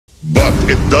But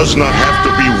it does not have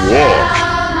to be war.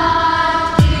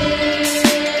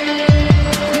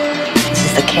 This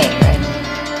is the king, right?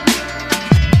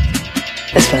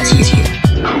 This one's easier.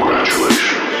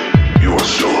 Congratulations. You are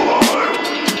still alive.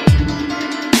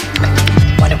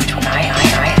 Wonder which one I am.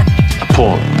 A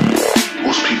pawn.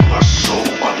 Most people are so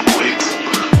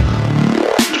ungrateful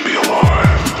to be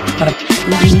alive. What a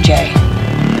EJ.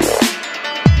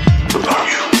 But not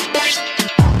you.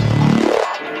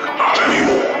 Not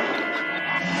anymore.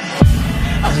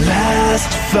 A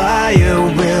last fire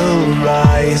will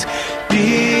rise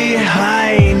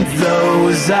behind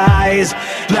those eyes.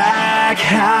 Black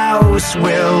house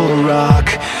will rock.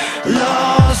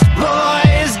 Lost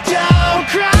boys don't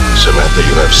cry. Samantha,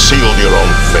 you have sealed your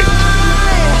own fate.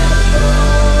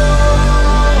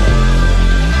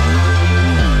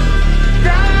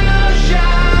 Thou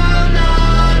shalt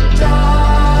not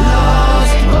die.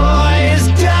 Lost boys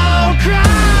don't cry.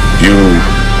 You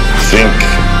think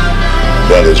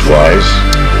that is wise?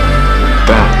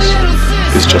 That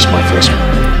is just my first one.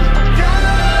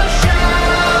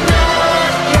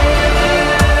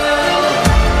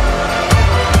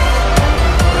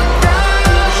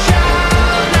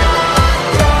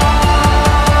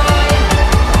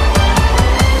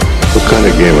 What kind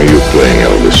of game are you playing,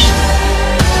 Elvis?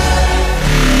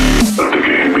 Let the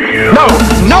game begin. No!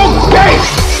 No game!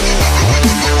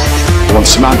 I want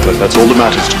Samantha, that's all that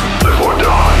matters to me. Live or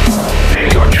die.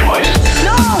 Make your choice.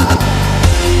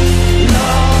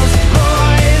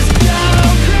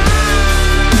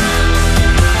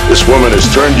 This woman has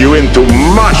turned you into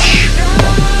mush!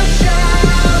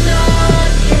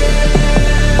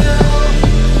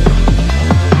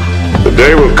 The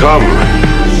day will come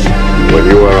when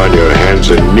you are on your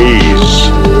hands and knees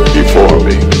before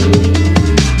me.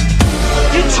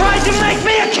 You tried to make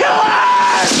me a killer!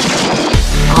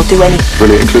 I'll do anything.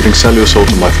 Really, including sexual assault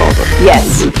on my father.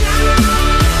 Yes.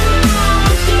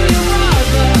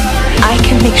 I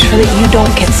can make sure that you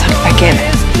don't get sucked back in.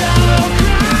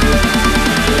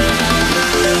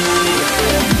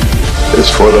 It's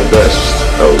for the best,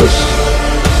 Elvis.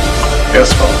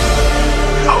 Yes, Father.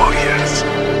 Oh, yes.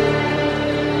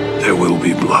 There will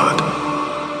be blood.